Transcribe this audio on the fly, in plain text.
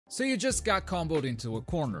So you just got comboed into a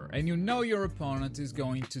corner, and you know your opponent is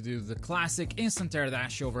going to do the classic instant air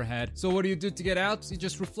dash overhead. So what do you do to get out? You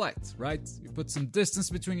just reflect, right? You put some distance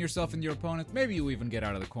between yourself and your opponent, maybe you even get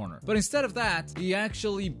out of the corner. But instead of that, he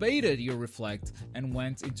actually baited your reflect and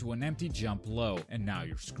went into an empty jump low, and now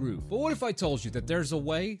you're screwed. But what if I told you that there's a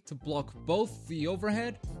way to block both the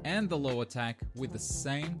overhead and the low attack with the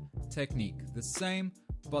same technique, the same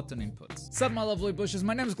button inputs? What's up, my lovely bushes?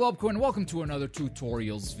 My name is Globku and welcome to another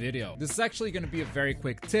tutorials video. This is actually going to be a very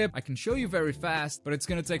quick tip. I can show you very fast, but it's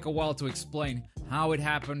going to take a while to explain how it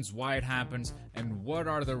happens, why it happens, and what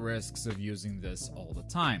are the risks of using this all the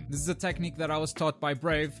time. This is a technique that I was taught by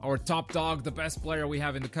Brave, our top dog, the best player we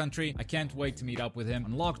have in the country. I can't wait to meet up with him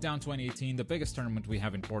on Lockdown 2018, the biggest tournament we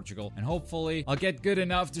have in Portugal, and hopefully I'll get good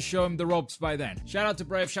enough to show him the ropes by then. Shout out to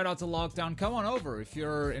Brave, shout out to Lockdown. Come on over if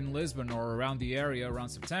you're in Lisbon or around the area around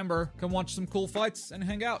September. Come watch some cool fights and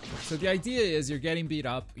hang out. So the idea is you're getting beat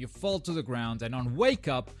up, you fall to the ground, and on wake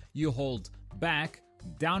up, you hold back,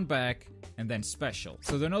 down back, and then special.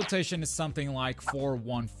 So the notation is something like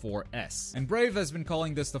 414S. And Brave has been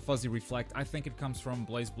calling this the fuzzy reflect. I think it comes from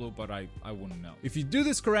Blaze Blue, but I wouldn't know. If you do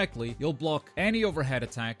this correctly, you'll block any overhead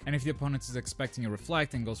attack, and if the opponent is expecting a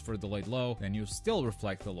reflect and goes for a delayed low, then you still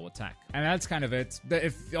reflect the low attack. And that's kind of it.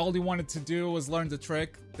 If all you wanted to do was learn the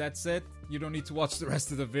trick, that's it. You don't need to watch the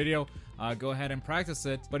rest of the video. Go ahead and practice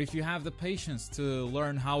it. But if you have the patience to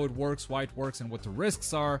learn how it works, why it works, and what the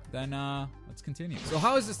risks are, then let's continue. So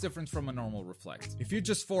how is this different from a normal reflect? If you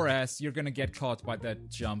just 4S, you're gonna get caught by that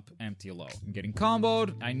jump empty low. I'm getting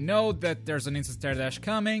comboed. I know that there's an instant air dash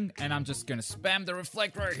coming, and I'm just gonna spam the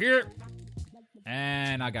reflect right here.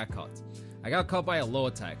 And I got caught. I got caught by a low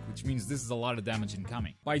attack, which means this is a lot of damage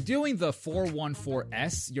incoming. By doing the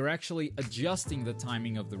 414S, you're actually adjusting the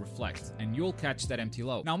timing of the reflect, and you'll catch that empty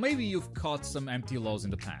low. Now, maybe you've caught some empty lows in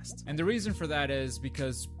the past, and the reason for that is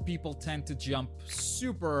because people tend to jump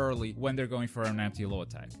super early when they're going for an empty low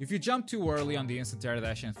attack. If you jump too early on the instant air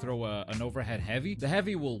dash and throw an overhead heavy, the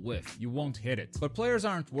heavy will whiff. You won't hit it. But players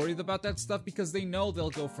aren't worried about that stuff because they know they'll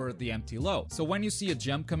go for the empty low. So when you see a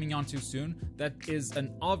jump coming on too soon, that is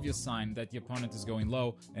an obvious sign that the opponent is going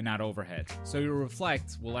low and not overhead. So your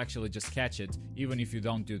reflect will actually just catch it, even if you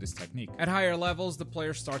don't do this technique. At higher levels, the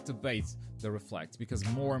players start to bait the reflect because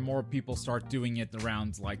more and more people start doing it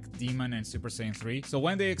around like Demon and Super Saiyan 3. So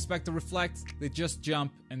when they expect to reflect, they just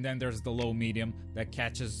jump, and then there's the low medium that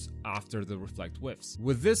catches after the reflect whiffs.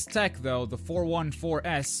 With this tech though, the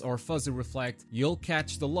 414S or fuzzy reflect, you'll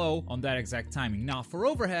catch the low on that exact timing. Now for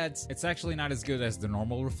overheads, it's actually not as good as the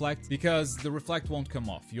normal reflect because the reflect won't come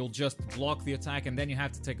off. You'll just block the attack, and then you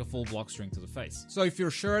have to take a full block string to the face. So if you're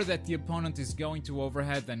sure that the opponent is going to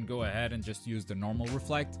overhead, then go ahead and just use the normal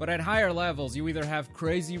reflect. But at higher levels, you either have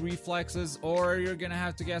crazy reflexes or you're gonna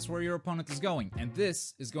have to guess where your opponent is going. And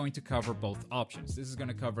this is going to cover both options. This is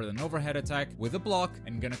gonna cover an overhead attack with a block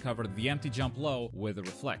and gonna cover the empty jump low with a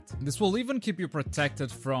reflect. This will even keep you protected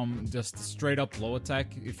from just straight up low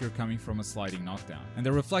attack if you're coming from a sliding knockdown. And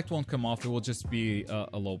the reflect won't come off, it will just be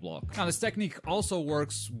a low block. Now this technique also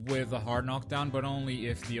works with a hard knockdown, but only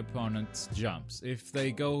if the opponent jumps. If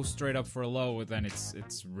they go straight up for a low, then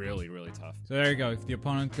it's really, really tough. So there you go. If the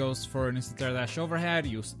opponent goes for an instant air dash overhead,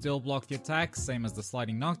 you still block the attack, same as the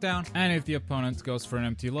sliding knockdown. And if the opponent goes for an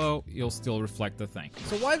empty low, you'll still reflect the thing.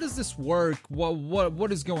 So why does this work?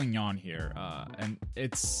 What is going on here? And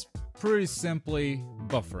it's pretty simply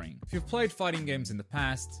buffering. If you've played fighting games in the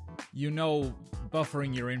past, you know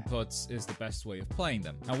buffering your inputs is the best way of playing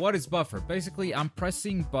them. Now what is buffer? Basically, I'm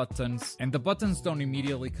pressing buttons and the buttons don't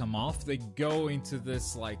immediately come off. They go into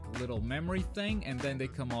this like little memory thing and then they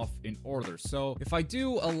come off in order. So if I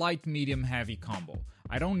do a light, medium, heavy combo,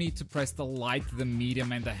 I don't need to press the light, the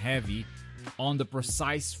medium, and the heavy on the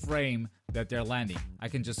precise frame that they're landing. I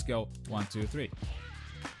can just go 1, 2, 3.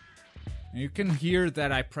 And you can hear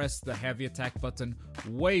that I press the heavy attack button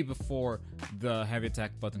way before the heavy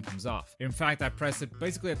attack button comes off. In fact, I press it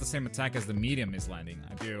basically at the same attack as the medium is landing.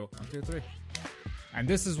 I do 1, 2, 3. And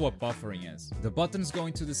this is what buffering is. The buttons go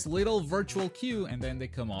into this little virtual queue and then they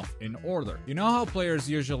come off in order. You know how players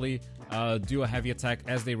usually do a heavy attack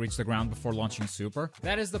as they reach the ground before launching a super?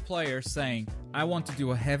 That is the player saying, I want to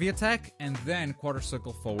do a heavy attack and then quarter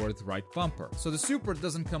circle forward right bumper. So the super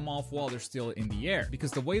doesn't come off while they're still in the air,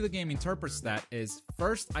 because the way the game interprets that is,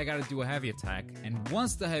 first I gotta do a heavy attack, and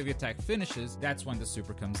once the heavy attack finishes, that's when the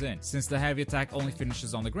super comes in. Since the heavy attack only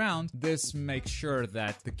finishes on the ground, this makes sure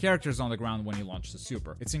that the character's on the ground when you launch the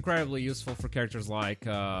super. It's incredibly useful for characters like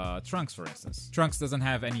Trunks, for instance. Trunks doesn't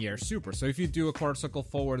have any air super, so if you do a quarter circle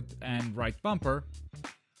forward and right bumper,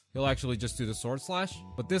 he'll actually just do the sword slash.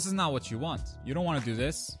 But this is not what you want. You don't want to do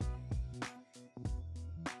this.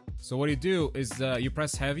 So what you do is you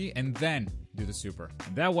press heavy and then do the super.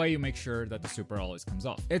 And that way you make sure that the super always comes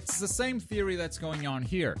off. It's the same theory that's going on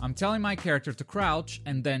here. I'm telling my character to crouch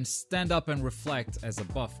and then stand up and reflect as a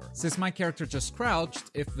buffer. Since my character just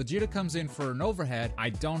crouched, if Vegeta comes in for an overhead, I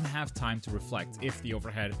don't have time to reflect if the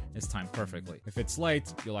overhead is timed perfectly. If it's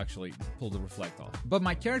late, you'll actually pull the reflect off. But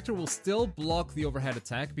my character will still block the overhead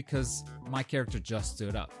attack because my character just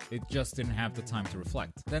stood up. It just didn't have the time to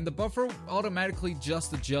reflect. Then the buffer automatically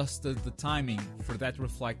just adjusted the timing for that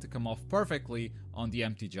reflect to come off perfectly on the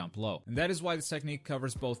empty jump low. And that is why this technique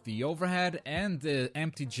covers both the overhead and the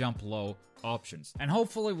empty jump low options. And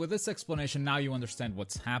hopefully with this explanation now you understand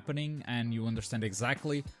what's happening and you understand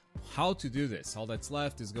exactly how to do this. All that's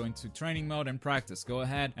left is going to training mode and practice. Go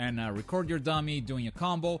ahead and record your dummy doing a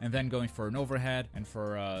combo and then going for an overhead and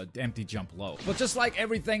for empty jump low. But just like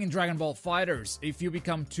everything in Dragon Ball FighterZ, if you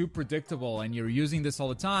become too predictable and you're using this all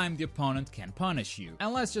the time, the opponent can punish you.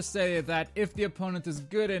 And let's just say that if the opponent is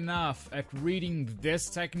good enough at reading this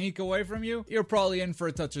technique away from you, you're probably in for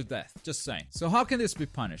a touch of death. Just saying. So how can this be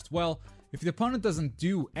punished? Well, if the opponent doesn't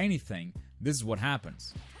do anything, this is what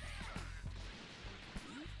happens.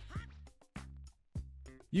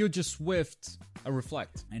 You just whiffed a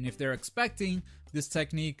reflect. And if they're expecting this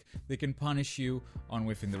technique, they can punish you on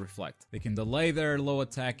whiffing the reflect. They can delay their low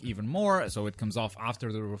attack even more, so it comes off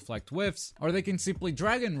after the reflect whiffs, or they can simply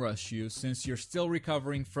Dragon Rush you. Since you're still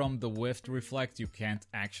recovering from the whiffed reflect, you can't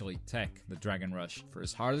actually tech the Dragon Rush for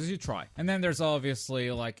as hard as you try. And then there's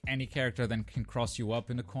obviously like any character that can cross you up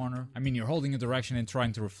in the corner. I mean, you're holding a direction and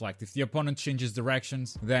trying to reflect. If the opponent changes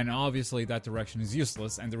directions, then obviously that direction is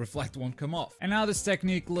useless and the reflect won't come off. And now this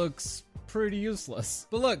technique looks pretty useless.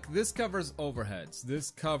 But look, this covers overheads,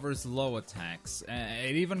 this covers low attacks,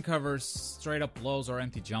 it even covers straight up lows or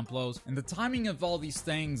empty jump lows, and the timing of all these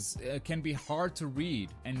things can be hard to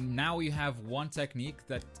read, and now you have one technique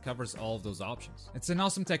that covers all of those options. It's an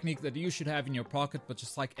awesome technique that you should have in your pocket, but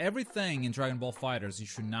just like everything in Dragon Ball FighterZ, you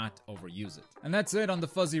should not overuse it. And that's it on the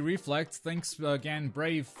fuzzy reflect. Thanks again,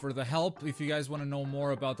 Brave, for the help. If you guys want to know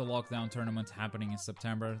more about the lockdown tournament happening in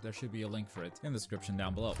September, there should be a link for it in the description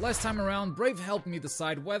down below. Last time around, Brave helped me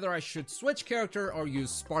decide whether I should switch character or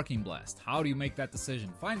use Sparking Blast. How do you make that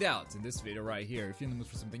decision? Find out in this video right here. If you're in the mood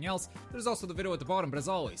for something else, there's also the video at the bottom. But as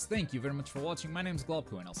always, thank you very much for watching. My name is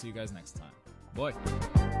Globku, and I'll see you guys next time. Bye.